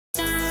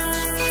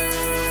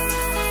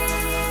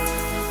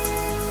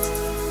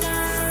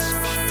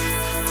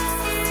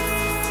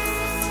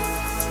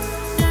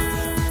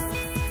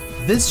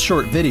This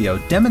short video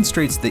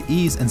demonstrates the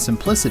ease and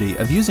simplicity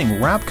of using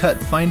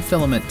WrapCut fine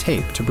filament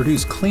tape to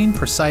produce clean,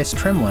 precise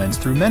trim lines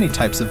through many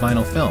types of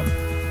vinyl film.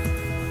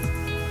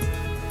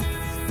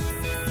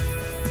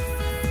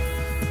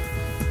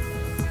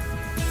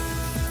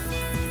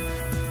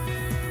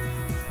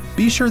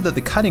 Be sure that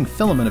the cutting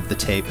filament of the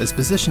tape is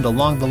positioned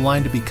along the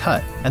line to be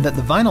cut, and that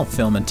the vinyl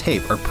film and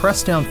tape are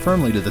pressed down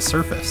firmly to the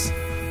surface.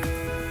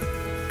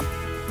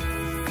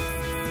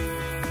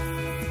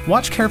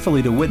 Watch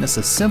carefully to witness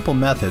a simple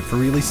method for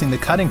releasing the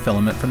cutting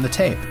filament from the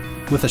tape.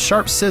 With a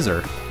sharp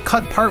scissor,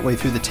 cut partway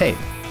through the tape,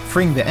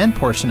 freeing the end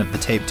portion of the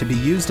tape to be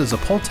used as a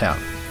pull tab.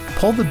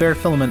 Pull the bare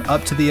filament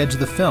up to the edge of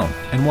the film,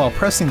 and while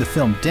pressing the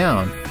film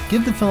down,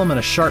 give the filament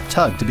a sharp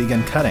tug to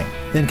begin cutting.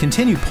 Then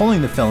continue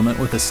pulling the filament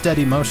with a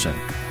steady motion.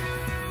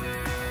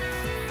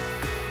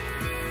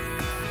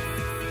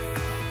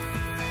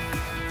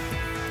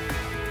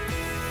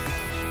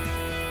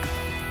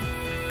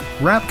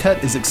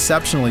 WrapCut is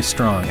exceptionally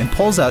strong and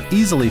pulls out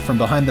easily from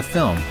behind the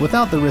film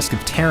without the risk of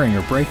tearing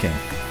or breaking.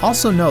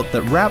 Also note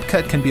that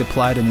WrapCut can be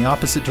applied in the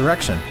opposite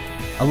direction,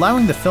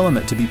 allowing the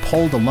filament to be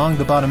pulled along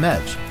the bottom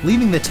edge,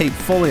 leaving the tape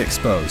fully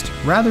exposed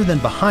rather than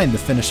behind the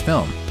finished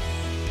film.